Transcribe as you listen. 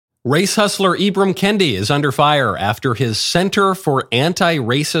Race hustler Ibram Kendi is under fire after his Center for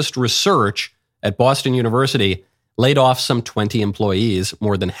Anti-Racist Research at Boston University laid off some 20 employees,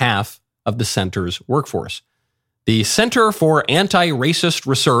 more than half of the center's workforce. The Center for Anti-Racist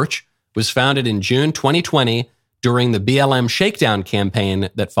Research was founded in June 2020 during the BLM Shakedown campaign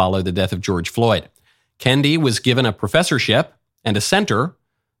that followed the death of George Floyd. Kendi was given a professorship and a center,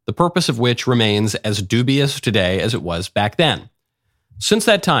 the purpose of which remains as dubious today as it was back then. Since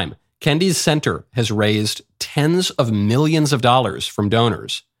that time, Kendi's center has raised tens of millions of dollars from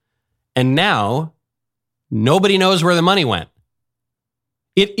donors. And now, nobody knows where the money went.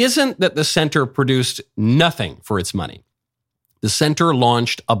 It isn't that the center produced nothing for its money. The center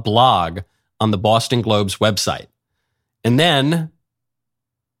launched a blog on the Boston Globe's website. And then,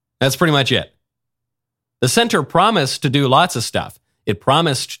 that's pretty much it. The center promised to do lots of stuff. It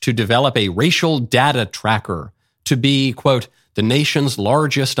promised to develop a racial data tracker, to be, quote, the nation's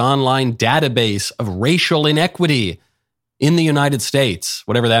largest online database of racial inequity in the United States,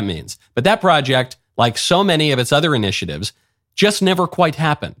 whatever that means. But that project, like so many of its other initiatives, just never quite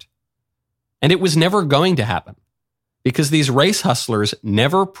happened. And it was never going to happen because these race hustlers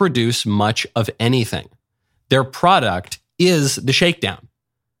never produce much of anything. Their product is the shakedown.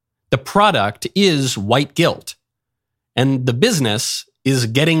 The product is white guilt. And the business is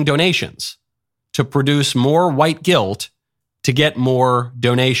getting donations to produce more white guilt to get more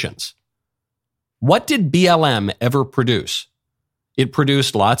donations. What did BLM ever produce? It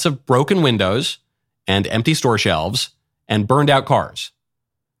produced lots of broken windows and empty store shelves and burned out cars.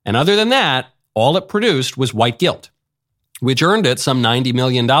 And other than that, all it produced was white guilt, which earned it some $90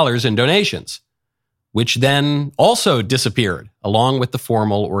 million in donations, which then also disappeared along with the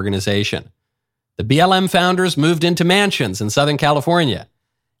formal organization. The BLM founders moved into mansions in Southern California,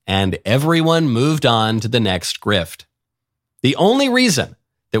 and everyone moved on to the next grift. The only reason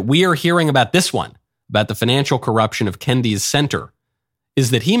that we are hearing about this one, about the financial corruption of Kendi's center, is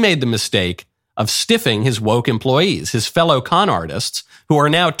that he made the mistake of stiffing his woke employees, his fellow con artists, who are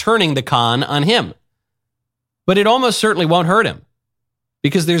now turning the con on him. But it almost certainly won't hurt him,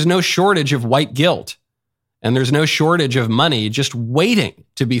 because there's no shortage of white guilt, and there's no shortage of money just waiting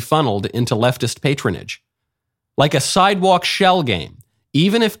to be funneled into leftist patronage. Like a sidewalk shell game,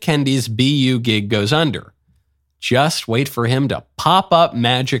 even if Kendi's BU gig goes under, just wait for him to pop up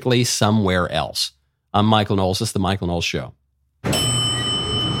magically somewhere else. I'm Michael Knowles. This is The Michael Knowles Show.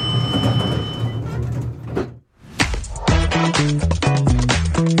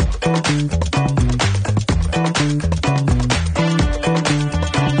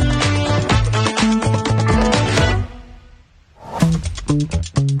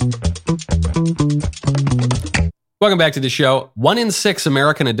 Welcome back to the show. 1 in 6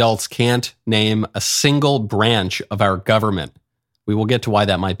 American adults can't name a single branch of our government. We will get to why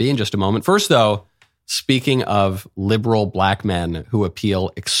that might be in just a moment. First, though, speaking of liberal black men who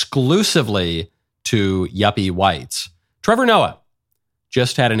appeal exclusively to yuppie whites, Trevor Noah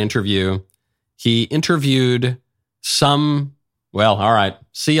just had an interview. He interviewed some, well, all right,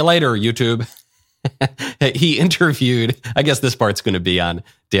 see you later, YouTube. He interviewed, I guess this part's going to be on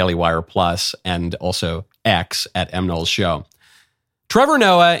Daily Wire Plus and also X at M. Knowles Show. Trevor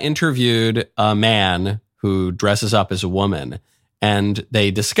Noah interviewed a man who dresses up as a woman, and they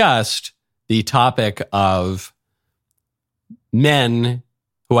discussed the topic of men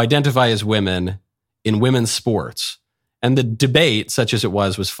who identify as women in women's sports. And the debate, such as it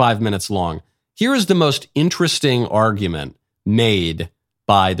was 5 minutes long. Here is the most interesting argument made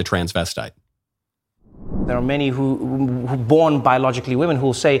by the transvestite. There are many who born biologically women who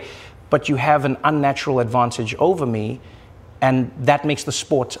will say, but you have an unnatural advantage over me, and that makes the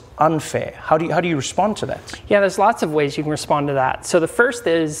sport unfair. How do you respond to that? Yeah, there's lots of ways you can respond to that. So the first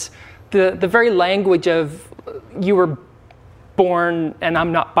is the very language of you were born and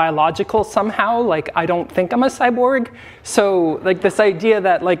I'm not biological somehow, like I don't think I'm a cyborg. So like this idea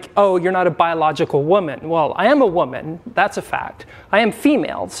that like, oh, you're not a biological woman. Well, I am a woman, that's a fact. I am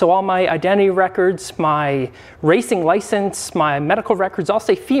female, so all my identity records, my racing license, my medical records all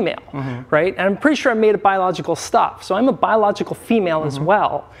say female, right? And I'm pretty sure I'm made of biological stuff. So I'm a biological female as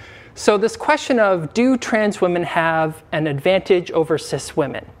well. So this question of, do trans women have an advantage over cis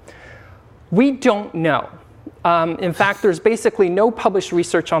women? We don't know. In fact, there's basically no published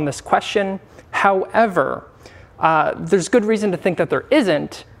research on this question. However, there's good reason to think that there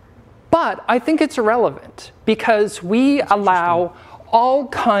isn't, but I think it's irrelevant because we allow all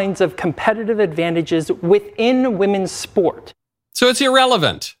kinds of competitive advantages within women's sport. So it's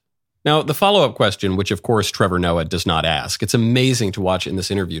irrelevant. Now, the follow-up question, which of course Trevor Noah does not ask. It's amazing to watch in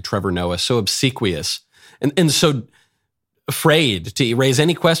this interview Trevor Noah so obsequious and so afraid to raise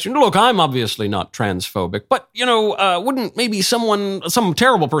any question. Look, I'm obviously not transphobic, but, wouldn't maybe some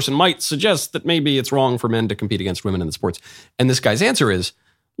terrible person might suggest that maybe it's wrong for men to compete against women in the sports. And this guy's answer is,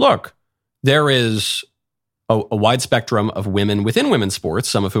 look, there is a wide spectrum of women within women's sports,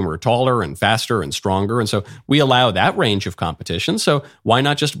 some of whom are taller and faster and stronger. And so we allow that range of competition. So why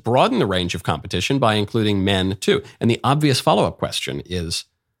not just broaden the range of competition by including men too? And the obvious follow-up question is,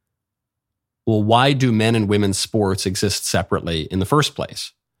 well, why do men and women's sports exist separately in the first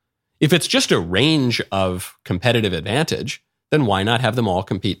place? If it's just a range of competitive advantage, then why not have them all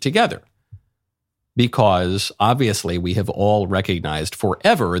compete together? Because obviously we have all recognized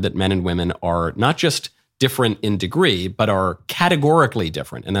forever that men and women are not just different in degree, but are categorically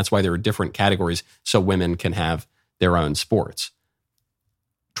different. And that's why there are different categories so women can have their own sports.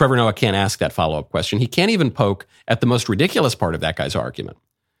 Trevor Noah can't ask that follow-up question. He can't even poke at the most ridiculous part of that guy's argument,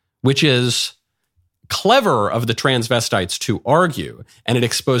 which is clever of the transvestites to argue, and it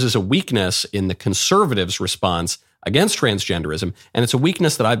exposes a weakness in the conservatives' response against transgenderism. And it's a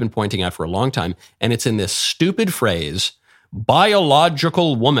weakness that I've been pointing out for a long time, and it's in this stupid phrase,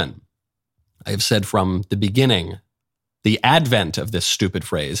 biological woman. I have said from the beginning, the advent of this stupid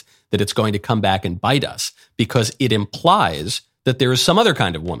phrase, that it's going to come back and bite us because it implies that there is some other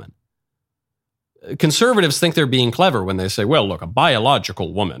kind of woman. Conservatives think they're being clever when they say, well, look, a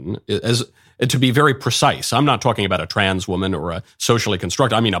biological woman, to be very precise, I'm not talking about a trans woman or a socially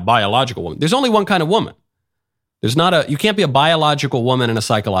constructed, I mean a biological woman. There's only one kind of woman. You can't be a biological woman and a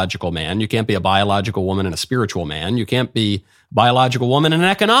psychological man. You can't be a biological woman and a spiritual man. You can't be a biological woman and an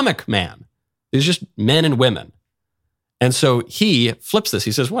economic man. There's just men and women. And so he flips this.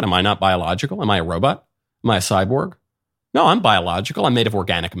 He says, what, am I not biological? Am I a robot? Am I a cyborg? No, I'm biological. I'm made of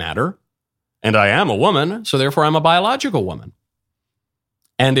organic matter. And I am a woman, so therefore I'm a biological woman.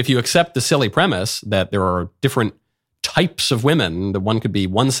 And if you accept the silly premise that there are different types of women, that one could be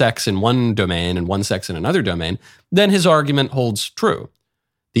one sex in one domain and one sex in another domain, then his argument holds true.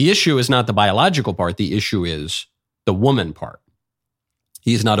 The issue is not the biological part. The issue is the woman part.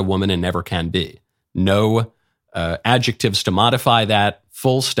 He's not a woman and never can be. No adjectives to modify that,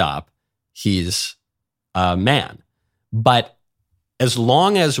 full stop. He's a man. But as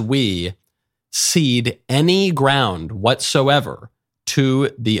long as we cede any ground whatsoever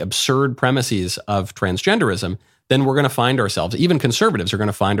to the absurd premises of transgenderism, then we're going to find ourselves, even conservatives are going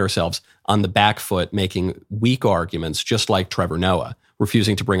to find ourselves on the back foot making weak arguments, just like Trevor Noah,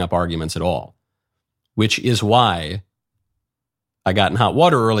 refusing to bring up arguments at all, which is why I got in hot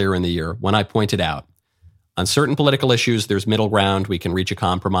water earlier in the year when I pointed out on certain political issues, there's middle ground. We can reach a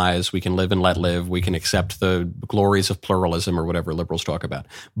compromise. We can live and let live. We can accept the glories of pluralism or whatever liberals talk about.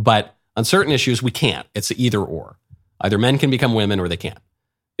 But on certain issues, we can't. It's either or. Either men can become women or they can't.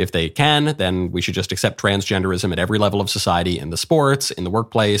 If they can, then we should just accept transgenderism at every level of society, in the sports, in the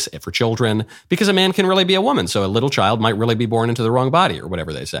workplace, for children, because a man can really be a woman. So a little child might really be born into the wrong body or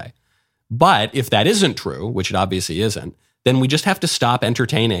whatever they say. But if that isn't true, which it obviously isn't, then we just have to stop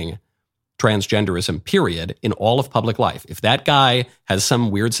entertaining transgenderism, period, in all of public life. If that guy has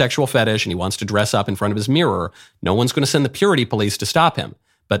some weird sexual fetish and he wants to dress up in front of his mirror, no one's going to send the purity police to stop him.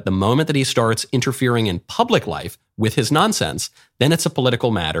 But the moment that he starts interfering in public life with his nonsense, then it's a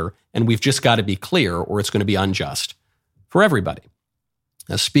political matter, and we've just got to be clear or it's going to be unjust for everybody.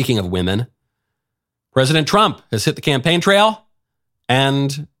 Now, speaking of women, President Trump has hit the campaign trail,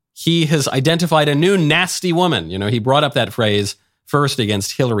 and he has identified a new nasty woman. He brought up that phrase first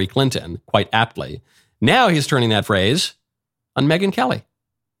against Hillary Clinton, quite aptly. Now he's turning that phrase on Megyn Kelly.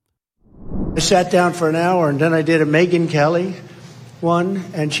 I sat down for an hour, and then I did a Megyn Kelly one,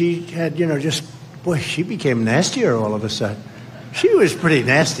 and she had, she became nastier all of a sudden. She was pretty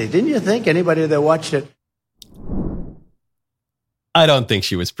nasty, didn't you think? Anybody that watched it? I don't think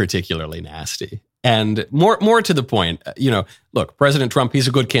she was particularly nasty. And more to the point, look, President Trump, he's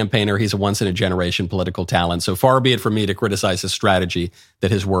a good campaigner. He's a once-in-a-generation political talent. So far be it from me to criticize his strategy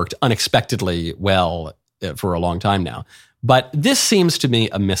that has worked unexpectedly well for a long time now. But this seems to me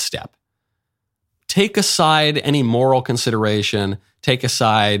a misstep. Take aside any moral consideration. Take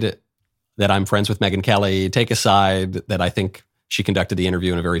aside that I'm friends with Megyn Kelly. Take aside that I think she conducted the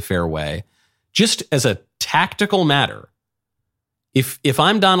interview in a very fair way. Just as a tactical matter, if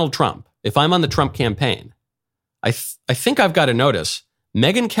I'm Donald Trump, if I'm on the Trump campaign, I think I've got to notice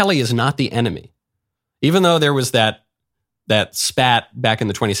Megyn Kelly is not the enemy. Even though there was that spat back in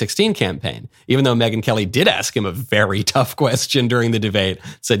the 2016 campaign, even though Megyn Kelly did ask him a very tough question during the debate,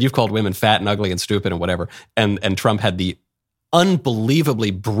 said, you've called women fat and ugly and stupid and whatever. And Trump had the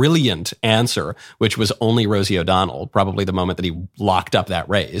unbelievably brilliant answer, which was only Rosie O'Donnell, probably the moment that he locked up that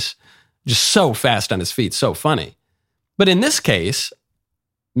race. Just so fast on his feet, so funny. But in this case,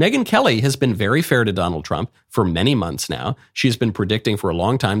 Megyn Kelly has been very fair to Donald Trump for many months now. She's been predicting for a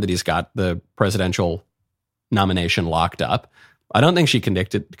long time that he's got the presidential nomination locked up. I don't think she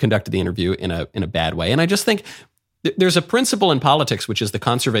conducted the interview in a bad way. And I just think there's a principle in politics, which is the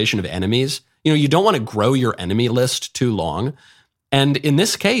conservation of enemies. You don't want to grow your enemy list too long. And in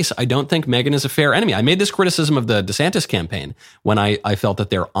this case, I don't think Megyn is a fair enemy. I made this criticism of the DeSantis campaign when I felt that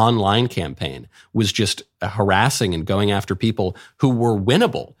their online campaign was just harassing and going after people who were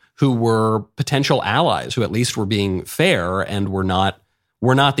winnable, who were potential allies, who at least were being fair and were not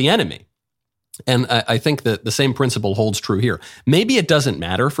the enemy. And I think that the same principle holds true here. Maybe it doesn't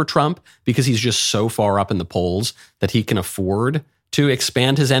matter for Trump because he's just so far up in the polls that he can afford to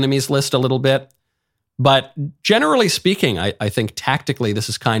expand his enemies list a little bit. But generally speaking, I think tactically this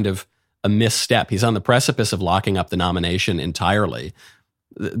is kind of a misstep. He's on the precipice of locking up the nomination entirely.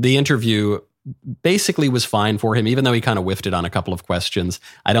 The interview basically was fine for him, even though he kind of whiffed it on a couple of questions.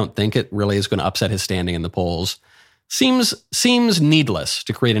 I don't think it really is going to upset his standing in the polls. Seems needless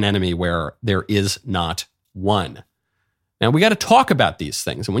to create an enemy where there is not one. Now, we got to talk about these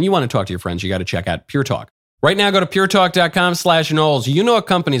things. And when you want to talk to your friends, you got to check out Pure Talk. Right now, go to puretalk.com/Knowles. You know a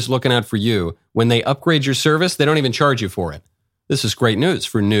company's looking out for you. When they upgrade your service, they don't even charge you for it. This is great news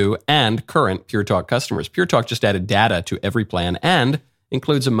for new and current Pure Talk customers. Pure Talk just added data to every plan and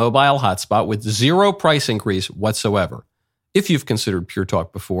includes a mobile hotspot with zero price increase whatsoever. If you've considered Pure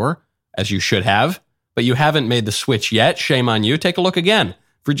Talk before, as you should have, but you haven't made the switch yet, shame on you. Take a look again.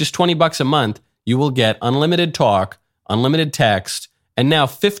 For just $20 a month, you will get unlimited talk, unlimited text, and now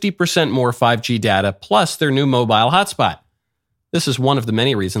 50% more 5G data, plus their new mobile hotspot. This is one of the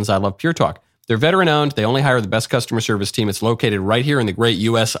many reasons I love Pure Talk. They're veteran-owned. They only hire the best customer service team. It's located right here in the great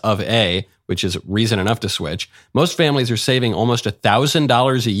US of A, which is reason enough to switch. Most families are saving almost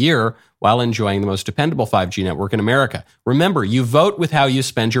 $1,000 a year while enjoying the most dependable 5G network in America. Remember, you vote with how you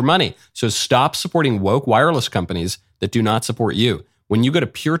spend your money. So stop supporting woke wireless companies that do not support you. When you go to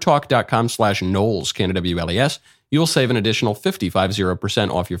puretalk.com/Knowles, K-N-W-L-E-S, you'll save an additional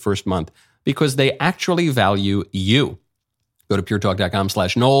 50% off your first month because they actually value you. Go to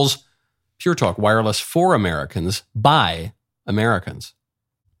puretalk.com/Knowles. Pure Talk Wireless for Americans by Americans.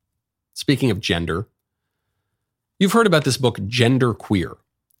 Speaking of gender, you've heard about this book, Gender Queer,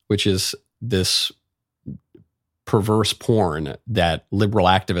 which is this perverse porn that liberal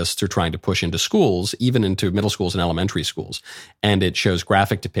activists are trying to push into schools, even into middle schools and elementary schools. And it shows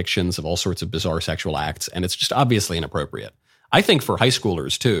graphic depictions of all sorts of bizarre sexual acts, and it's just obviously inappropriate. I think for high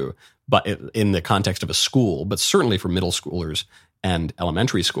schoolers too, but in the context of a school, but certainly for middle schoolers and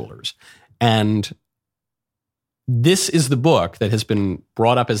elementary schoolers. And this is the book that has been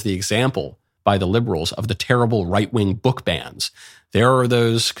brought up as the example by the liberals of the terrible right-wing book bans. There are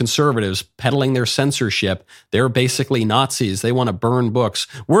those conservatives peddling their censorship. They're basically Nazis. They want to burn books.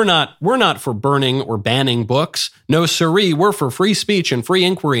 We're not for burning or banning books. No siree. We're for free speech and free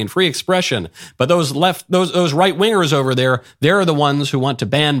inquiry and free expression. But those right-wingers over there, they're the ones who want to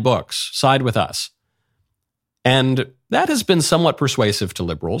ban books. Side with us. And that has been somewhat persuasive to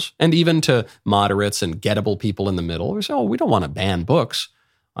liberals and even to moderates and gettable people in the middle who say, we don't want to ban books.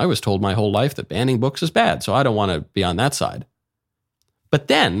 I was told my whole life that banning books is bad, so I don't want to be on that side. But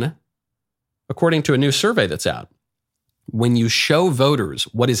then, according to a new survey that's out, when you show voters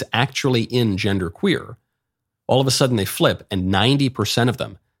what is actually in Gender Queer, all of a sudden they flip and 90% of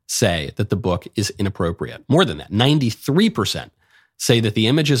them say that the book is inappropriate. More than that, 93% say that the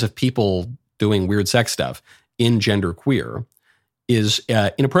images of people doing weird sex stuff in Gender Queer is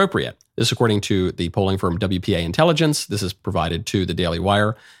inappropriate. This is according to the polling firm WPA Intelligence. This is provided to the Daily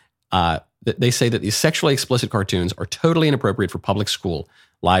Wire. They say that these sexually explicit cartoons are totally inappropriate for public school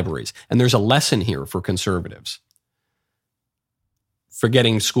libraries. And there's a lesson here for conservatives.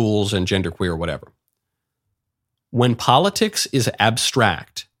 Forgetting schools and genderqueer or whatever. When politics is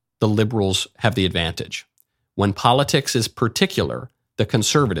abstract, the liberals have the advantage. When politics is particular, the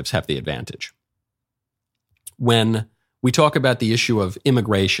conservatives have the advantage. When we talk about the issue of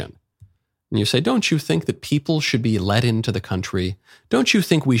immigration, and you say, don't you think that people should be let into the country? Don't you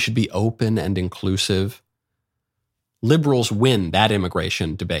think we should be open and inclusive? Liberals win that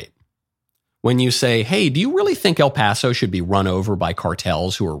immigration debate. When you say, hey, do you really think El Paso should be run over by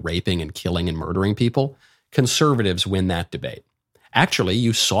cartels who are raping and killing and murdering people? Conservatives win that debate. Actually,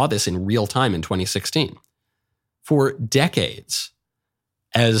 you saw this in real time in 2016. For decades,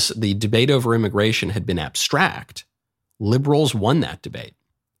 as the debate over immigration had been abstract, liberals won that debate.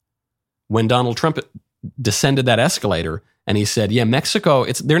 When Donald Trump descended that escalator and he said, yeah, Mexico,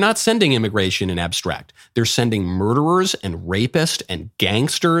 they're not sending immigration in abstract. They're sending murderers and rapists and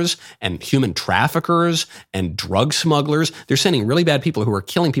gangsters and human traffickers and drug smugglers. They're sending really bad people who are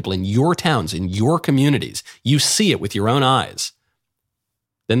killing people in your towns, in your communities. You see it with your own eyes.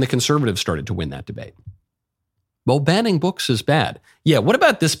 Then the conservatives started to win that debate. Well, banning books is bad. Yeah, what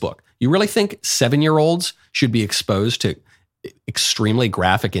about this book? You really think 7-year-olds should be exposed to extremely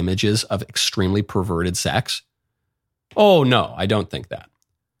graphic images of extremely perverted sex? Oh, no, I don't think that.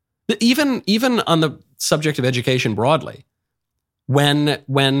 Even on the subject of education broadly,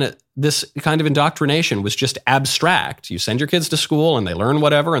 when this kind of indoctrination was just abstract, you send your kids to school and they learn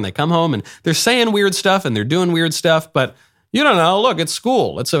whatever and they come home and they're saying weird stuff and they're doing weird stuff, but you don't know, look, it's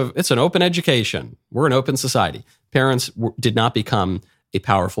school. It's an open education. We're an open society. Parents did not become a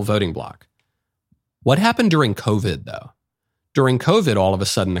powerful voting bloc. What happened during COVID, though? During COVID, all of a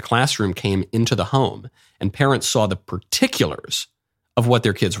sudden, the classroom came into the home and parents saw the particulars of what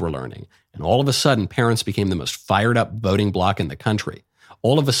their kids were learning. And all of a sudden, parents became the most fired up voting bloc in the country.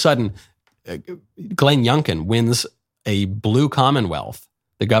 All of a sudden, Glenn Youngkin wins a blue Commonwealth,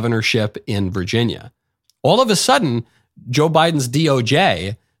 the governorship in Virginia. All of a sudden, Joe Biden's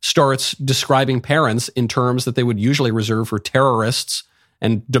DOJ starts describing parents in terms that they would usually reserve for terrorists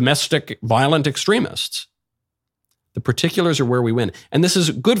and domestic violent extremists. The particulars are where we win. And this is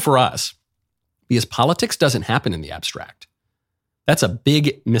good for us because politics doesn't happen in the abstract. That's a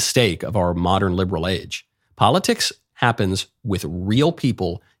big mistake of our modern liberal age. Politics happens with real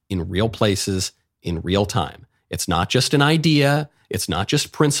people in real places in real time. It's not just an idea. It's not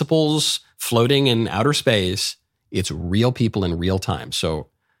just principles floating in outer space. It's real people in real time. So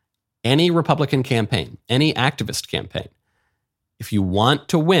any Republican campaign, any activist campaign, if you want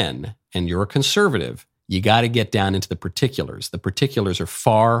to win and you're a conservative, you got to get down into the particulars. The particulars are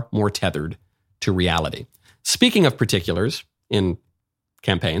far more tethered to reality. Speaking of particulars in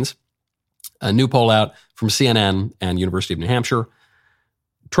campaigns, a new poll out from CNN and University of New Hampshire.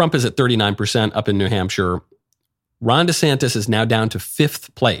 Trump is at 39% up in New Hampshire. Ron DeSantis is now down to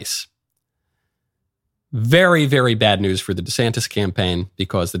 5th place. Very, very bad news for the DeSantis campaign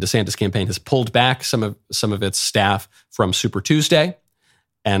because the DeSantis campaign has pulled back some of its staff from Super Tuesday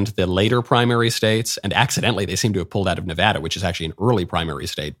and the later primary states, and accidentally they seem to have pulled out of Nevada, which is actually an early primary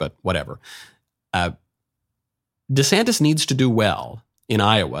state, but whatever. DeSantis needs to do well in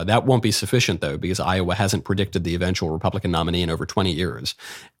Iowa. That won't be sufficient, though, because Iowa hasn't predicted the eventual Republican nominee in over 20 years.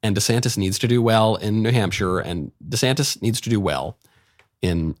 And DeSantis needs to do well in New Hampshire, and DeSantis needs to do well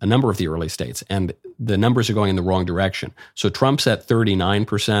in a number of the early states. And the numbers are going in the wrong direction. So Trump's at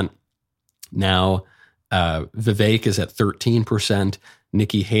 39% now. Vivek is at 13%.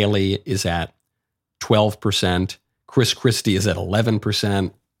 Nikki Haley is at 12%. Chris Christie is at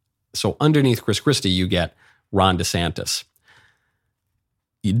 11%. So underneath Chris Christie, you get Ron DeSantis.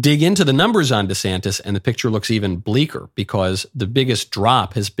 You dig into the numbers on DeSantis, and the picture looks even bleaker because the biggest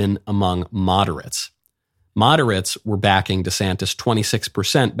drop has been among moderates. Moderates were backing DeSantis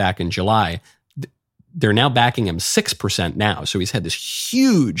 26% back in July. They're now backing him 6% now. So he's had this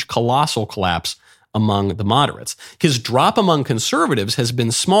huge, colossal collapse among the moderates. His drop among conservatives has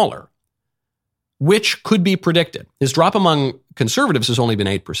been smaller, which could be predicted. His drop among conservatives has only been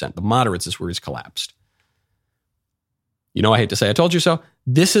 8%. The moderates is where he's collapsed. You know, I hate to say I told you so.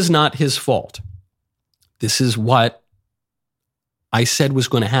 This is not his fault. This is what I said was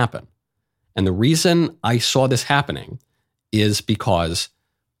going to happen. And the reason I saw this happening is because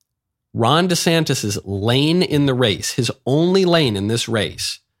Ron DeSantis' lane in the race, his only lane in this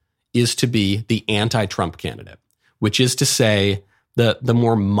race, is to be the anti-Trump candidate, which is to say the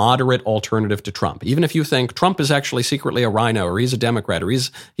more moderate alternative to Trump. Even if you think Trump is actually secretly a rhino or he's a Democrat or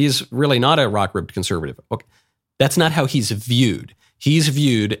he's really not a rock-ribbed conservative. Okay, that's not how he's viewed. He's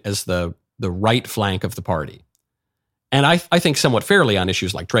viewed as the right flank of the party. And I think somewhat fairly on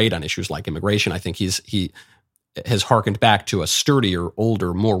issues like trade, on issues like immigration. I think he has hearkened back to a sturdier,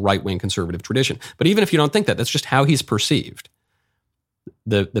 older, more right-wing conservative tradition. But even if you don't think that, that's just how he's perceived.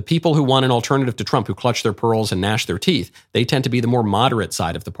 The people who want an alternative to Trump, who clutch their pearls and gnash their teeth, they tend to be the more moderate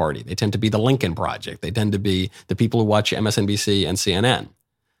side of the party. They tend to be the Lincoln Project. They tend to be the people who watch MSNBC and CNN.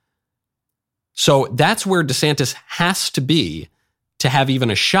 So that's where DeSantis has to be to have even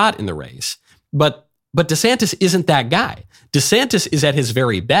a shot in the race. But DeSantis isn't that guy. DeSantis is at his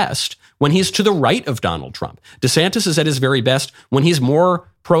very best when he's to the right of Donald Trump. DeSantis is at his very best when he's more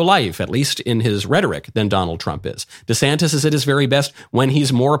pro-life, at least in his rhetoric, than Donald Trump is. DeSantis is at his very best when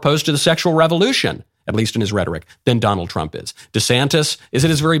he's more opposed to the sexual revolution, at least in his rhetoric, than Donald Trump is. DeSantis is at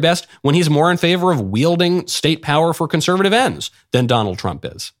his very best when he's more in favor of wielding state power for conservative ends than Donald Trump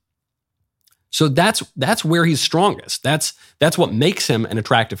is. So that's where he's strongest. That's what makes him an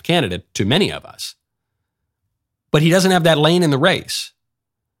attractive candidate to many of us. But he doesn't have that lane in the race.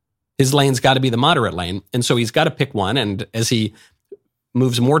 His lane's got to be the moderate lane. And so he's got to pick one. And as he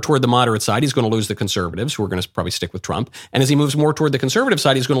moves more toward the moderate side, he's going to lose the conservatives, who are going to probably stick with Trump. And as he moves more toward the conservative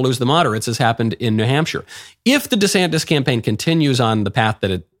side, he's going to lose the moderates, as happened in New Hampshire. If the DeSantis campaign continues on the path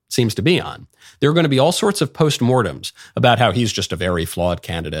that it seems to be on, there are going to be all sorts of postmortems about how he's just a very flawed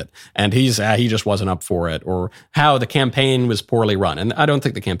candidate and he just wasn't up for it, or how the campaign was poorly run. And I don't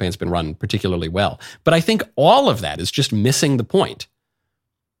think the campaign's been run particularly well. But I think all of that is just missing the point,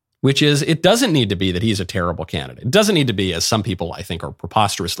 which is it doesn't need to be that he's a terrible candidate. It doesn't need to be, as some people I think are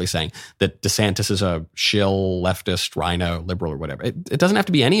preposterously saying, that DeSantis is a shill, leftist, rhino, liberal, or whatever. It doesn't have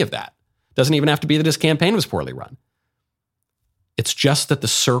to be any of that. It doesn't even have to be that his campaign was poorly run. It's just that the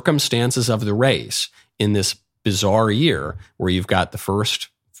circumstances of the race in this bizarre year, where you've got the first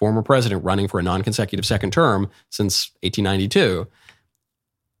former president running for a non-consecutive second term since 1892,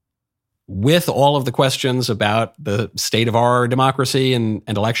 with all of the questions about the state of our democracy and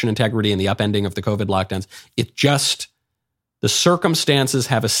election integrity and the upending of the COVID lockdowns, the circumstances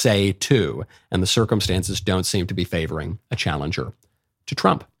have a say too, and the circumstances don't seem to be favoring a challenger to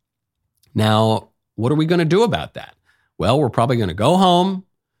Trump. Now, what are we going to do about that? Well, we're probably going to go home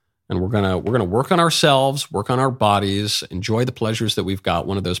and we're going to work on ourselves, work on our bodies, enjoy the pleasures that we've got.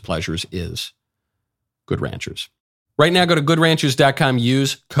 One of those pleasures is Good Ranchers. Right now, go to goodranchers.com,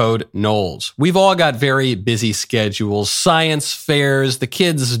 use code Knowles. We've all got very busy schedules, science fairs, the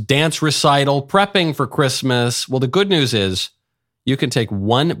kids' dance recital, prepping for Christmas. Well, the good news is you can take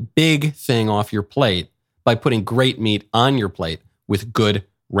one big thing off your plate by putting great meat on your plate with Good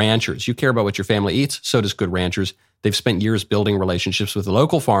Ranchers. You care about what your family eats, so does Good Ranchers. They've spent years building relationships with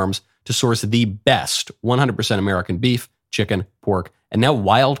local farms to source the best 100% American beef, chicken, pork, and now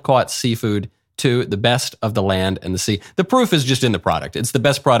wild-caught seafood, to the best of the land and the sea. The proof is just in the product. It's the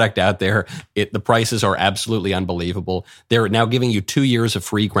best product out there. The prices are absolutely unbelievable. They're now giving you 2 years of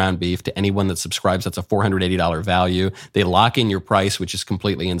free ground beef to anyone that subscribes. That's a $480 value. They lock in your price, which is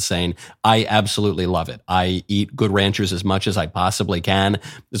completely insane. I absolutely love it. I eat Good Ranchers as much as I possibly can.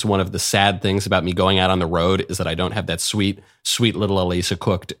 It's one of the sad things about me going out on the road is that I don't have that sweet little Elisa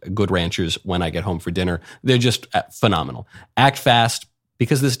cooked Good Ranchers when I get home for dinner. They're just phenomenal. Act fast,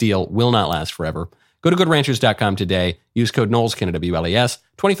 because this deal will not last forever. Go to goodranchers.com today. Use code Knowles, KNWLES.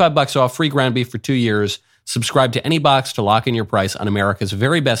 $25 off, free ground beef for 2 years. Subscribe to any box to lock in your price on America's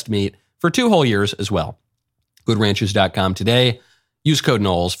very best meat for 2 whole years as well. Goodranchers.com today. Use code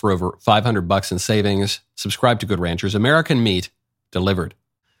Knowles for over $500 in savings. Subscribe to Good Ranchers. American meat delivered.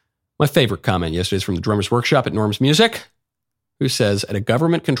 My favorite comment yesterday is from the Drummer's Workshop at Norm's Music, who says, at a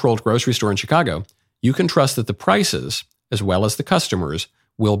government-controlled grocery store in Chicago, you can trust that the prices, as well as the customers,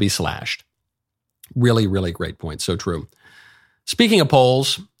 will be slashed. Really, really great point. So true. Speaking of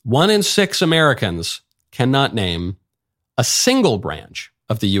polls, 1 in 6 Americans cannot name a single branch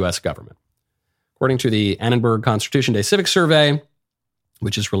of the U.S. government. According to the Annenberg Constitution Day Civic Survey,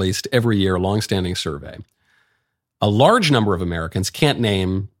 which is released every year, a longstanding survey, a large number of Americans can't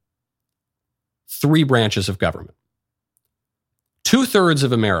name 3 branches of government. 2/3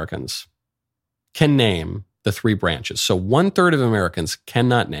 of Americans can name the 3 branches. So 1/3 of Americans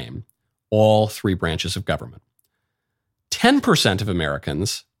cannot name all 3 branches of government. 10% of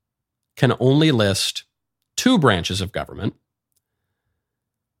Americans can only list 2 branches of government.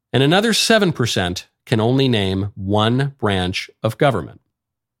 And another 7% can only name 1 branch of government.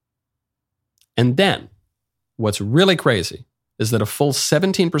 And then, what's really crazy is that a full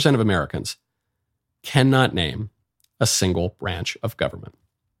 17% of Americans cannot name a single branch of government.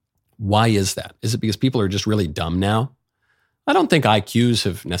 Why is that? Is it because people are just really dumb now? I don't think IQs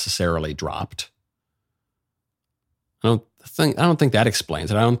have necessarily dropped. I don't think that explains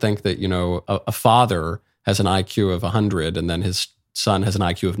it. I don't think that, a father has an IQ of 100 and then his son has an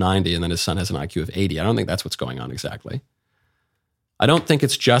IQ of 90 and then his son has an IQ of 80. I don't think that's what's going on exactly. I don't think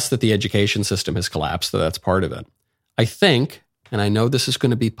it's just that the education system has collapsed, though that's part of it. I think, and I know this is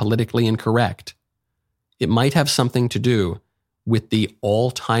going to be politically incorrect, it might have something to do with the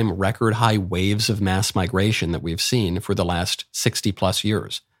all-time record high waves of mass migration that we've seen for the last 60 plus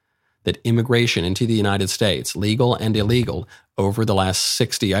years. That immigration into the United States, legal and illegal, over the last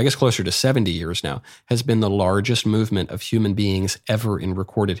 60, I guess closer to 70 years now, has been the largest movement of human beings ever in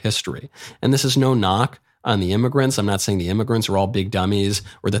recorded history. And this is no knock on the immigrants. I'm not saying the immigrants are all big dummies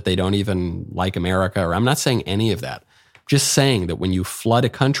or that they don't even like America, or I'm not saying any of that. Just saying that when you flood a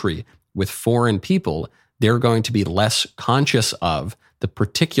country with foreign people, they're going to be less conscious of the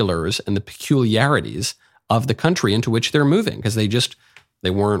particulars and the peculiarities of the country into which they're moving because they just They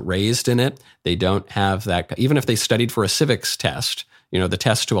weren't raised in it. They don't have that. Even if they studied for a civics test, the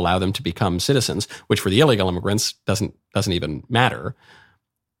test to allow them to become citizens, which for the illegal immigrants doesn't even matter.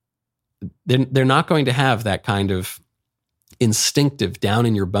 They're not going to have that kind of instinctive, down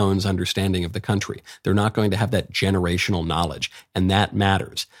in your bones understanding of the country. They're not going to have that generational knowledge, and that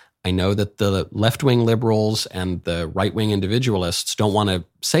matters. I know that the left-wing liberals and the right-wing individualists don't want to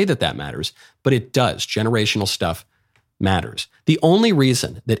say that matters, but it does. Generational stuff matters. The only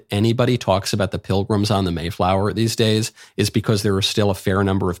reason that anybody talks about the Pilgrims on the Mayflower these days is because there are still a fair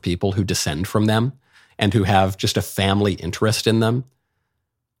number of people who descend from them and who have just a family interest in them.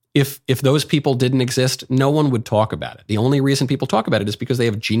 If those people didn't exist, no one would talk about it. The only reason people talk about it is because they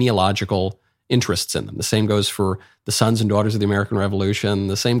have genealogical interests in them. The same goes for the Sons and Daughters of the American Revolution.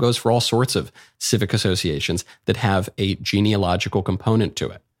 The same goes for all sorts of civic associations that have a genealogical component to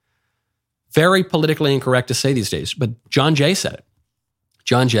it. Very politically incorrect to say these days, but John Jay said it.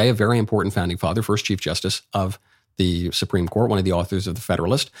 John Jay, a very important founding father, first Chief Justice of the Supreme Court, one of the authors of The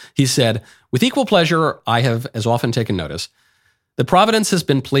Federalist, he said, "With equal pleasure, I have as often taken notice that Providence has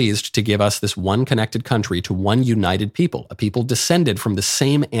been pleased to give us this one connected country to one united people, a people descended from the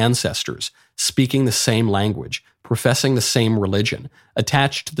same ancestors, speaking the same language, professing the same religion,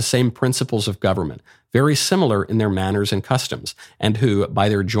 attached to the same principles of government, very similar in their manners and customs, and who, by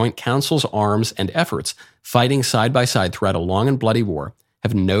their joint counsels, arms, and efforts, fighting side by side throughout a long and bloody war,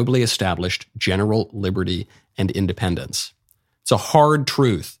 have nobly established general liberty and independence." It's a hard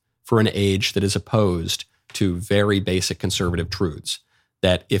truth for an age that is opposed to very basic conservative truths,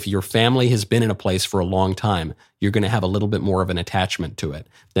 that if your family has been in a place for a long time, you're going to have a little bit more of an attachment to it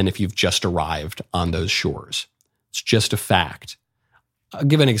than if you've just arrived on those shores. It's just a fact. I'll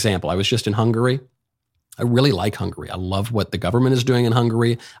give an example. I was just in Hungary. I really like Hungary. I love what the government is doing in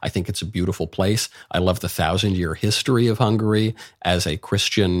Hungary. I think it's a beautiful place. I love the 1,000-year history of Hungary as a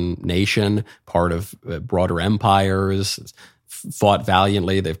Christian nation, part of broader empires, fought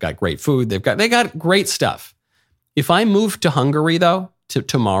valiantly. They've got great food. They got great stuff. If I moved to Hungary, though,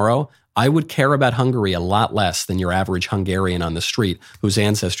 tomorrow, I would care about Hungary a lot less than your average Hungarian on the street whose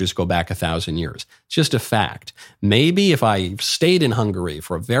ancestors go back 1,000 years. It's just a fact. Maybe if I stayed in Hungary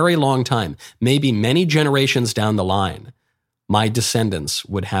for a very long time, maybe many generations down the line, my descendants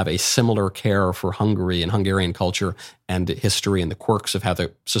would have a similar care for Hungary and Hungarian culture and history and the quirks of how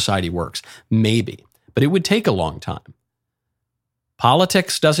the society works. Maybe. But it would take a long time.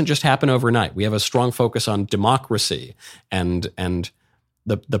 Politics doesn't just happen overnight. We have a strong focus on democracy and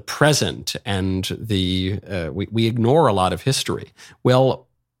the present, and we ignore a lot of history. Well,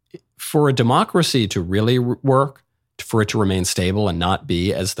 for a democracy to really work, for it to remain stable and not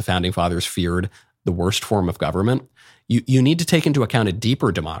be, as the founding fathers feared, the worst form of government, you need to take into account a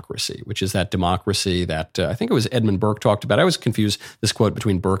deeper democracy, which is that democracy that I think it was Edmund Burke talked about. I always confuse this quote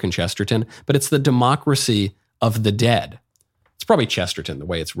between Burke and Chesterton, but it's the democracy of the dead. It's probably Chesterton, the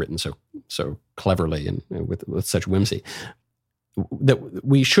way it's written so cleverly and with such whimsy. That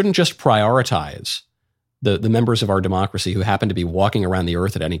we shouldn't just prioritize the members of our democracy who happen to be walking around the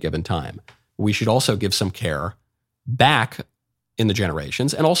earth at any given time. We should also give some care back in the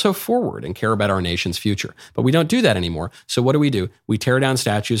generations and also forward and care about our nation's future. But we don't do that anymore. So what do? We tear down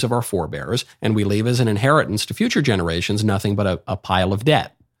statues of our forebears and we leave as an inheritance to future generations nothing but a pile of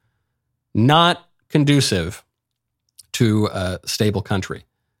debt. Not conducive to a stable country.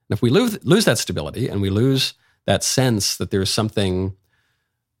 And if we lose that stability and we lose that sense that there's something,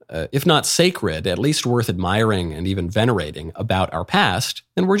 if not sacred, at least worth admiring and even venerating about our past,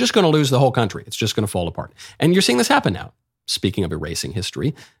 then we're just going to lose the whole country. It's just going to fall apart. And you're seeing this happen now. Speaking of erasing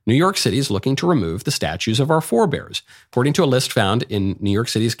history, New York City is looking to remove the statues of our forebears. According to a list found in New York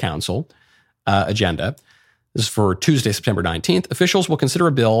City's council agenda, this is for Tuesday, September 19th, officials will consider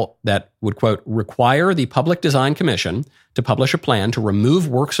a bill that would, quote, require the Public Design Commission to publish a plan to remove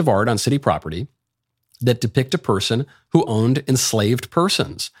works of art on city property that depict a person who owned enslaved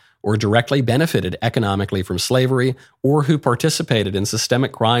persons or directly benefited economically from slavery or who participated in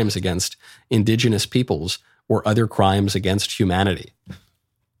systemic crimes against indigenous peoples or other crimes against humanity.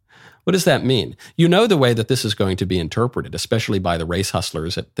 What does that mean? You know the way that this is going to be interpreted, especially by the race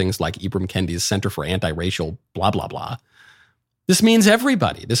hustlers at things like Ibram Kendi's Center for Anti-Racial blah, blah, blah. This means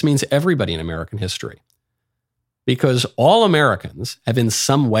everybody. This means everybody in American history. Because all Americans have in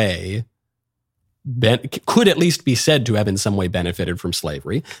some way could at least be said to have in some way benefited from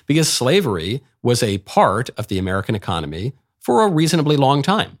slavery, because slavery was a part of the American economy for a reasonably long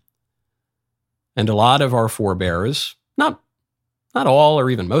time. And a lot of our forebears, not all or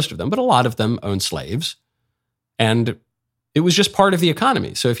even most of them, but a lot of them owned slaves. And it was just part of the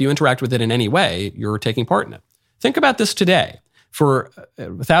economy. So if you interact with it in any way, you're taking part in it. Think about this today. For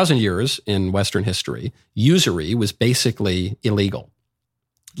 1,000 years in Western history, usury was basically illegal.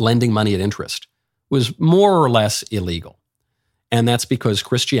 Lending money at interest was more or less illegal. And that's because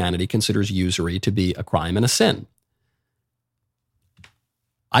Christianity considers usury to be a crime and a sin.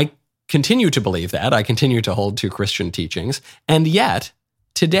 I continue to believe that. I continue to hold to Christian teachings. And yet,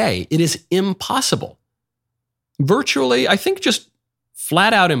 today, it is impossible, virtually, I think just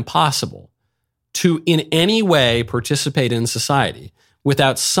flat out impossible, to in any way participate in society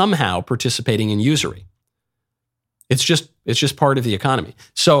without somehow participating in usury. It's just part of the economy.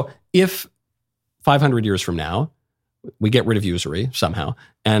 So if 500 years from now, we get rid of usury somehow,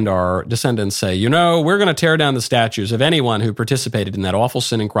 and our descendants say, we're going to tear down the statues of anyone who participated in that awful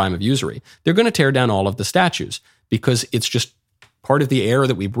sin and crime of usury, they're going to tear down all of the statues because it's just part of the air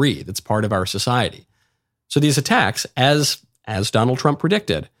that we breathe. It's part of our society. So these attacks, as Donald Trump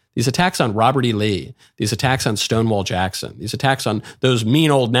predicted, these attacks on Robert E. Lee, these attacks on Stonewall Jackson, these attacks on those mean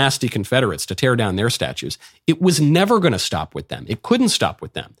old nasty Confederates to tear down their statues, it was never going to stop with them. It couldn't stop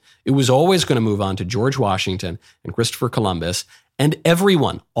with them. It was always going to move on to George Washington and Christopher Columbus and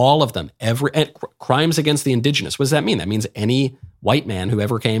everyone, all of them, crimes against the indigenous. What does that mean? That means any white man who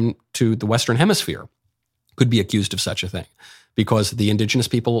ever came to the Western Hemisphere could be accused of such a thing because the indigenous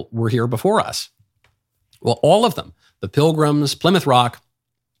people were here before us. Well, all of them, the Pilgrims, Plymouth Rock,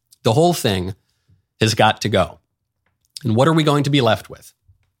 the whole thing has got to go. And what are we going to be left with?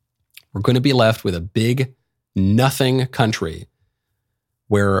 We're going to be left with a big, nothing country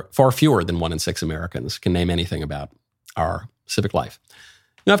where far fewer than 1 in 6 Americans can name anything about our civic life.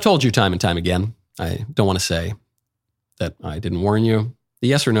 I've told you time and time again, I don't want to say that I didn't warn you. The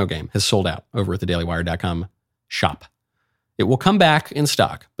Yes or No game has sold out over at the dailywire.com shop. It will come back in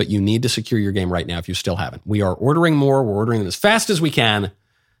stock, but you need to secure your game right now if you still haven't. We are ordering more. We're ordering them as fast as we can,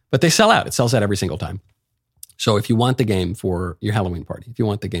 but they sell out. It sells out every single time. So if you want the game for your Halloween party, if you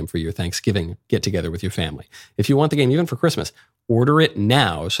want the game for your Thanksgiving get-together with your family, if you want the game even for Christmas, order it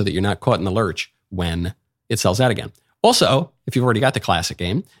now so that you're not caught in the lurch when it sells out again. Also, if you've already got the classic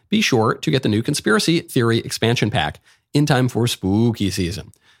game, be sure to get the new Conspiracy Theory expansion pack in time for spooky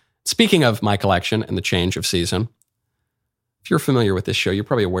season. Speaking of my collection and the change of season, if you're familiar with this show, you're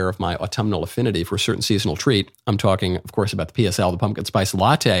probably aware of my autumnal affinity for a certain seasonal treat. I'm talking, of course, about the PSL, the Pumpkin Spice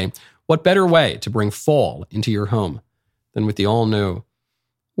Latte. What better way to bring fall into your home than with the all-new,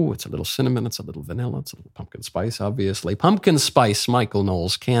 it's a little cinnamon, it's a little vanilla, it's a little pumpkin spice, obviously. Pumpkin Spice Michael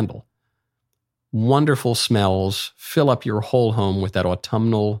Knowles candle. Wonderful smells. Fill up your whole home with that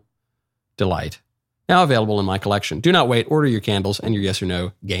autumnal delight. Now available in my collection. Do not wait. Order your candles and your yes or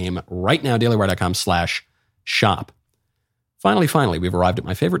no game right now, dailywire.com/shop. Finally, we've arrived at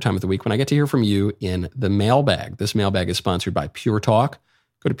my favorite time of the week when I get to hear from you in the mailbag. This mailbag is sponsored by Pure Talk.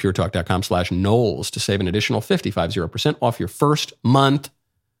 Go to puretalk.com/Knowles to save an additional 50% off your first month.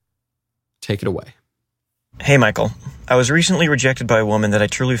 Take it away. Hey, Michael. I was recently rejected by a woman that I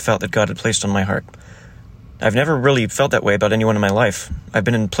truly felt that God had placed on my heart. I've never really felt that way about anyone in my life. I've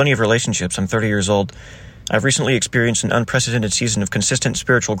been in plenty of relationships. I'm 30 years old. I've recently experienced an unprecedented season of consistent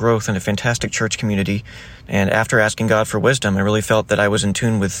spiritual growth in a fantastic church community, and after asking God for wisdom, I really felt that I was in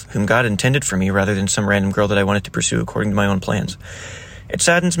tune with whom God intended for me rather than some random girl that I wanted to pursue according to my own plans. It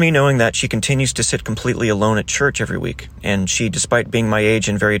saddens me knowing that she continues to sit completely alone at church every week, and she, despite being my age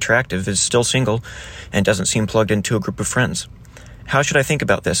and very attractive, is still single and doesn't seem plugged into a group of friends. How should I think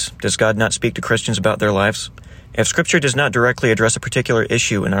about this? Does God not speak to Christians about their lives? If Scripture does not directly address a particular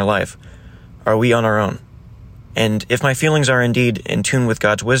issue in our life, are we on our own? And if my feelings are indeed in tune with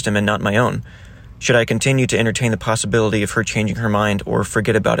God's wisdom and not my own, should I continue to entertain the possibility of her changing her mind or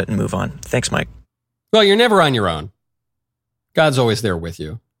forget about it and move on? Thanks, Mike. Well, you're never on your own. God's always there with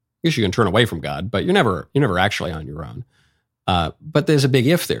you. I guess you can turn away from God, but you're never actually on your own. But there's a big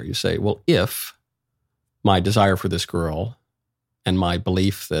if there. You say, well, if my desire for this girl and my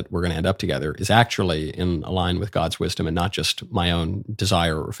belief that we're going to end up together is actually in line with God's wisdom and not just my own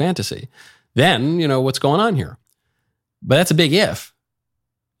desire or fantasy, then you know what's going on here. But that's a big if.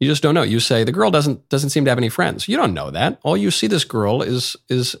 You just don't know. You say the girl doesn't seem to have any friends. You don't know that. All you see this girl is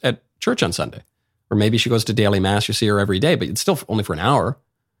at church on Sunday. Or maybe she goes to daily mass, you see her every day, but it's still only for an hour.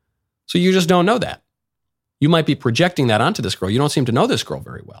 So you just don't know that. You might be projecting that onto this girl. You don't seem to know this girl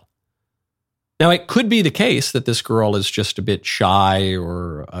very well. Now, it could be the case that this girl is just a bit shy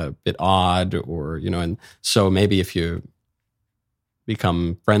or a bit odd or, and so maybe if you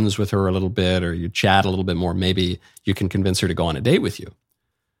become friends with her a little bit or you chat a little bit more, maybe you can convince her to go on a date with you.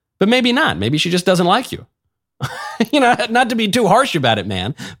 But maybe not. Maybe she just doesn't like you. Not to be too harsh about it,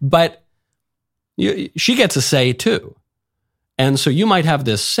 man, but she gets a say too. And so you might have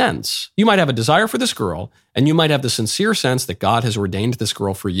this sense, you might have a desire for this girl, and you might have the sincere sense that God has ordained this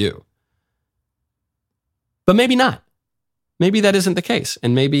girl for you. But maybe not. Maybe that isn't the case,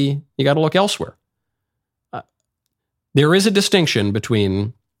 and maybe you got to look elsewhere. There is a distinction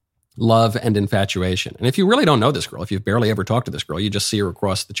between love and infatuation. And if you really don't know this girl, if you've barely ever talked to this girl, you just see her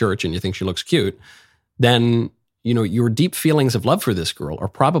across the church and you think she looks cute, then your deep feelings of love for this girl are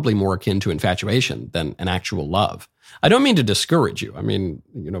probably more akin to infatuation than an actual love. I don't mean to discourage you. I mean,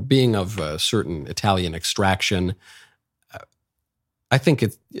 being of a certain Italian extraction, I think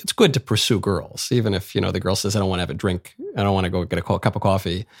it's good to pursue girls, even if, the girl says, I don't want to have a drink, I don't want to go get a cup of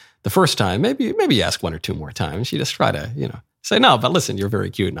coffee the first time. Maybe you ask one or two more times. You just try to, say, no, but listen, you're very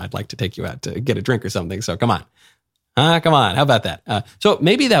cute and I'd like to take you out to get a drink or something. So come on. Come on. How about that? So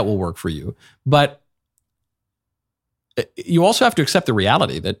maybe that will work for you. But you also have to accept the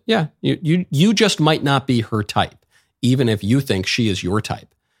reality that, you just might not be her type, even if you think she is your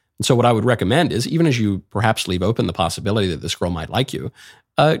type. And so what I would recommend is, even as you perhaps leave open the possibility that this girl might like you,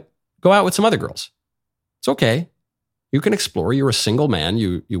 go out with some other girls. It's okay. You can explore. You're a single man.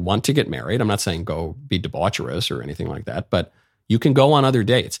 You want to get married. I'm not saying go be debaucherous or anything like that, but you can go on other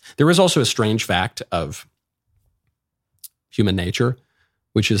dates. There is also a strange fact of human nature,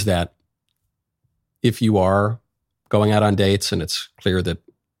 which is that if you are going out on dates and it's clear that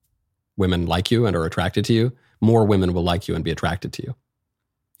women like you and are attracted to you, more women will like you and be attracted to you.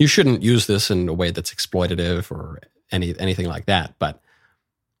 You shouldn't use this in a way that's exploitative or anything like that. But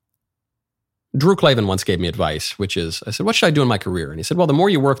Drew Clavin once gave me advice, which is, I said, what should I do in my career? And he said, well, the more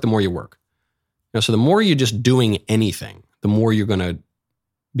you work, the more you work. So the more you're just doing anything, the more you're going to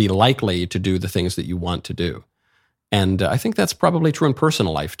be likely to do the things that you want to do. And I think that's probably true in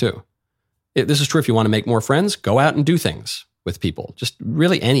personal life too. This is true if you want to make more friends, go out and do things with people, just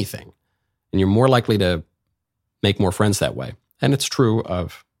really anything. And you're more likely to make more friends that way. And it's true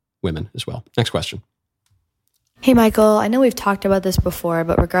of women as well. Next question. Hey, Michael, I know we've talked about this before,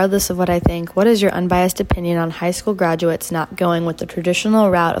 but regardless of what I think, what is your unbiased opinion on high school graduates not going with the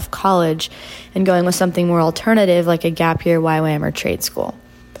traditional route of college and going with something more alternative like a gap year, YWAM, or trade school?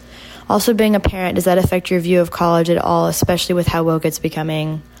 Also, being a parent, does that affect your view of college at all, especially with how woke it's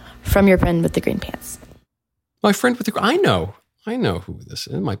becoming? From your friend with the green pants. My friend with the I know who this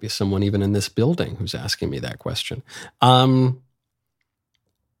is. It might be someone even in this building who's asking me that question.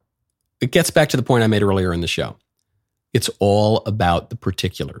 It gets back to the point I made earlier in the show. It's all about the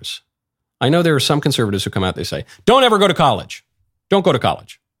particulars. I know there are some conservatives who come out, they say, don't ever go to college. Don't go to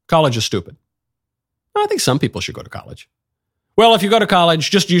college. College is stupid. I think some people should go to college. Well, if you go to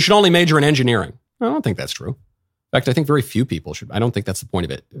college, you should only major in engineering. I don't think that's true. In fact, I think very few people should. I don't think that's the point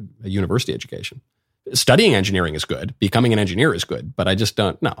of it, a university education. Studying engineering is good. Becoming an engineer is good. But I just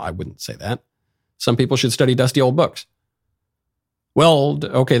don't, no, I wouldn't say that. Some people should study dusty old books. Well,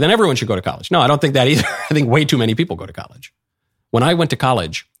 okay, then everyone should go to college. No, I don't think that either. I think way too many people go to college. When I went to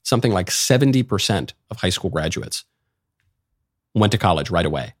college, something like 70% of high school graduates went to college right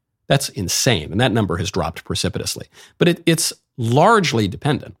away. That's insane. And that number has dropped precipitously. But it's largely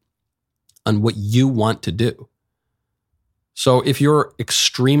dependent on what you want to do. So if you're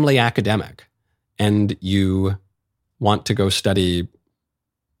extremely academic and you want to go study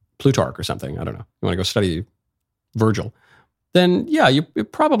Plutarch or something, I don't know, you want to go study Virgil, then yeah, you're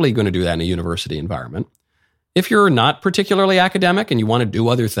probably going to do that in a university environment. If you're not particularly academic and you want to do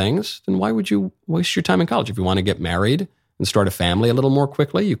other things, then why would you waste your time in college? If you want to get married and start a family a little more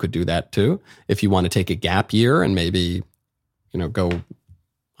quickly, you could do that too. If you want to take a gap year and maybe, go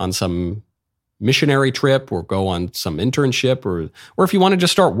on some missionary trip or go on some internship or if you want to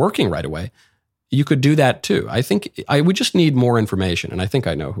just start working right away, you could do that too. I think I would just need more information. And I think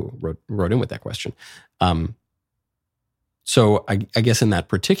I know who wrote in with that question. So I guess in that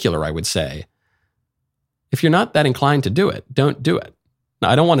particular, I would say, if you're not that inclined to do it, don't do it. Now,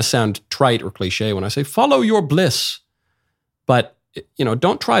 I don't want to sound trite or cliche when I say, follow your bliss. But,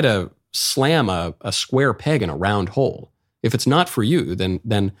 don't try to slam a square peg in a round hole. If it's not for you,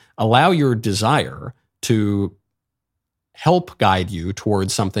 then allow your desire to help guide you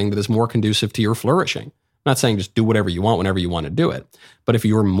towards something that is more conducive to your flourishing. I'm not saying just do whatever you want whenever you want to do it. But if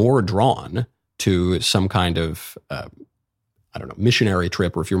you're more drawn to some kind of, missionary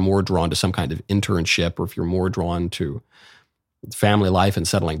trip, or if you're more drawn to some kind of internship, or if you're more drawn to family life and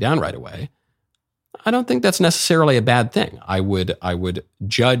settling down right away, I don't think that's necessarily a bad thing. I would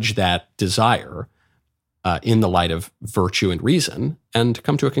judge that desire in the light of virtue and reason and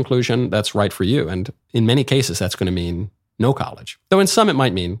come to a conclusion that's right for you. And in many cases, that's going to mean no college. Though in some, it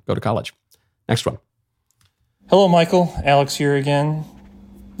might mean go to college. Next one. Hello, Michael. Alex here again.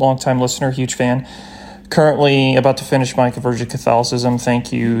 Longtime listener, huge fan. currently about to finish my conversion to Catholicism.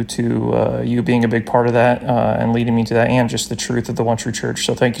 Thank you to you being a big part of that and leading me to that, and just the truth of the one true church.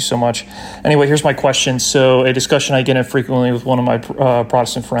 So thank you so much. Anyway, here's my question. So a discussion I get in frequently with one of my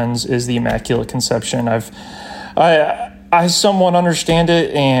Protestant friends is the Immaculate Conception. I somewhat understand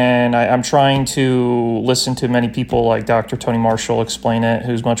it, and I'm trying to listen to many people like Dr. Tony Marshall explain it,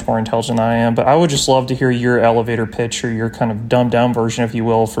 who's much more intelligent than I am. But I would just love to hear your elevator pitch, or your kind of dumbed down version, if you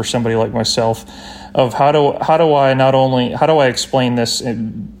will, for somebody like myself, of how do I explain this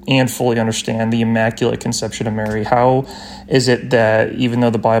and fully understand the Immaculate Conception of Mary? How is it that even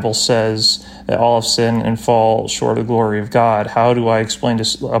though the Bible says that all have sinned and fall short of the glory of God, how do I explain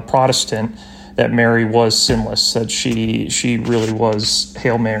to a Protestant that Mary was sinless, that she really was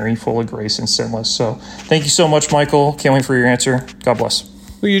Hail Mary, full of grace and sinless? So thank you so much, Michael. Can't wait for your answer. God bless.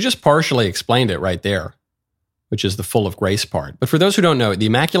 Well, you just partially explained it right there, which is the full of grace part. But for those who don't know, the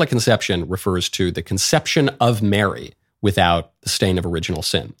Immaculate Conception refers to the conception of Mary without the stain of original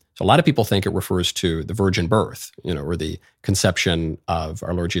sin. So a lot of people think it refers to the virgin birth, or the conception of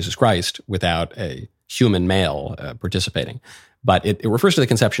our Lord Jesus Christ without a human male participating. But it refers to the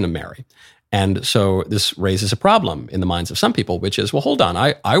conception of Mary. And so this raises a problem in the minds of some people, which is, well, hold on,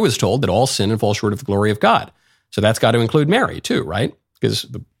 I was told that all sin and fall short of the glory of God. So that's got to include Mary too, right? Because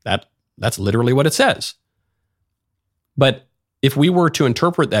that's literally what it says. But if we were to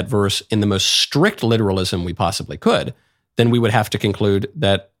interpret that verse in the most strict literalism we possibly could, then we would have to conclude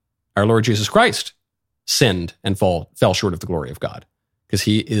that our Lord Jesus Christ sinned and fell short of the glory of God, because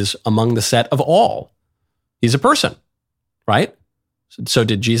he is among the set of all. He's a person, right? So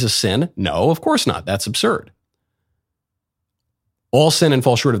did Jesus sin? No, of course not. That's absurd. All sin and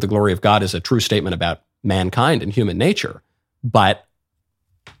fall short of the glory of God is a true statement about mankind and human nature, but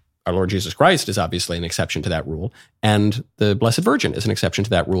our Lord Jesus Christ is obviously an exception to that rule, and the Blessed Virgin is an exception to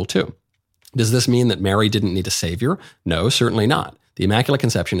that rule too. Does this mean that Mary didn't need a savior? No, certainly not. The Immaculate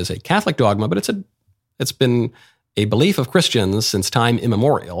Conception is a Catholic dogma, but it's been a belief of Christians since time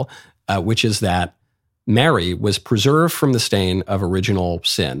immemorial, which is that Mary was preserved from the stain of original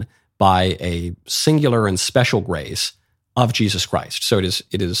sin by a singular and special grace of Jesus Christ. So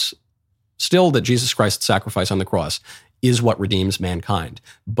it is still that Jesus Christ's sacrifice on the cross is what redeems mankind,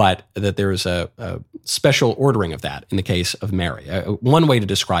 but that there is a special ordering of that in the case of Mary. One way to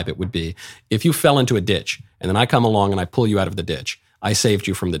describe it would be, if you fell into a ditch and then I come along and I pull you out of the ditch, I saved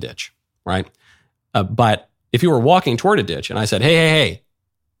you from the ditch, right? But if you were walking toward a ditch and I said, hey,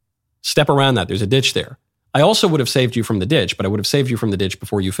 step around that, there's a ditch there, I also would have saved you from the ditch, but I would have saved you from the ditch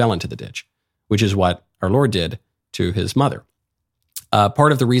before you fell into the ditch, which is what our Lord did to his mother.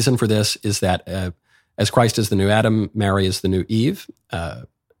 Part of the reason for this is that as Christ is the new Adam, Mary is the new Eve,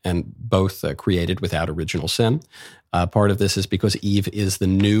 and both created without original sin. Part of this is because Eve is the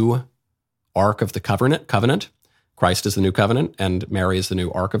new Ark of the covenant. Christ is the new covenant, and Mary is the new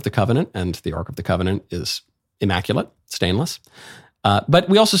Ark of the covenant, and the Ark of the covenant is immaculate, stainless. But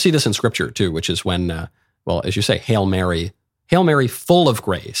we also see this in Scripture too, which is when, as you say, Hail Mary, full of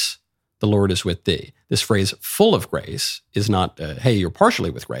grace, the Lord is with thee. This phrase, full of grace, is not, hey, you're partially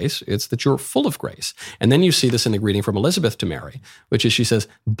with grace. It's that you're full of grace. And then you see this in the greeting from Elizabeth to Mary, which is, she says,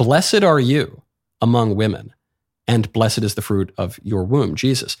 blessed are you among women, and blessed is the fruit of your womb,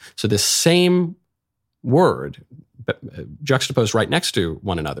 Jesus. So this same word, juxtaposed right next to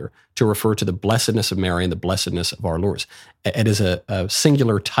one another, to refer to the blessedness of Mary and the blessedness of our Lord. It is a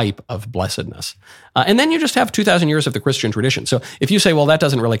singular type of blessedness. And then you just have 2,000 years of the Christian tradition. So if you say, well, that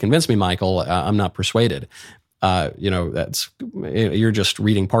doesn't really convince me, Michael, I'm not persuaded. You're just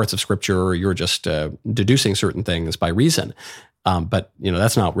reading parts of Scripture, or you're just deducing certain things by reason. But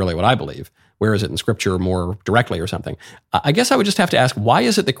that's not really what I believe. Where is it in Scripture more directly or something? I guess I would just have to ask, why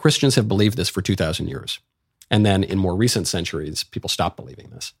is it that Christians have believed this for 2,000 years? And then in more recent centuries, people stopped believing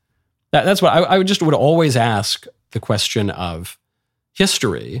this. That's what I would always ask the question of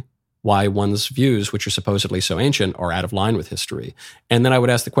history, why one's views, which are supposedly so ancient, are out of line with history. And then I would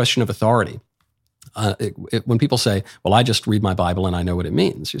ask the question of authority. When people say, well, I just read my Bible and I know what it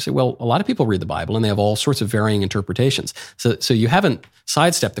means, you say, well, a lot of people read the Bible and they have all sorts of varying interpretations. So you haven't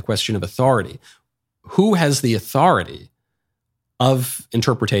sidestepped the question of authority. Who has the authority of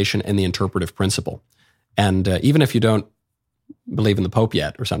interpretation and the interpretive principle? And even if you don't believe in the Pope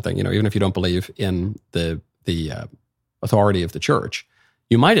yet or something, even if you don't believe in the authority of the church,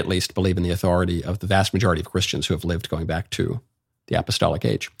 you might at least believe in the authority of the vast majority of Christians who have lived going back to the apostolic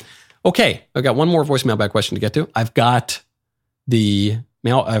age. Okay, I've got one more voice mailbag question to get to. I've got the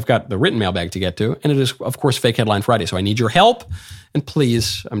written mailbag to get to, and it is, of course, Fake Headline Friday. So I need your help. And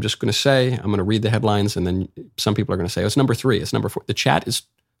please, I'm just going to read the headlines, and then some people are going to say, oh, it's number 3, it's number 4. The chat is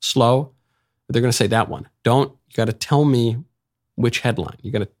slow. they're going to say that one. You got to tell me which headline.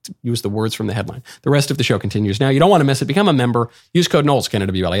 You got to use the words from the headline. The rest of the show continues now. You don't want to miss it. Become a member. Use code Knowles,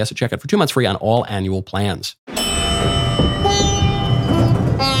 Canada WLAS at checkout for 2 months free on all annual plans.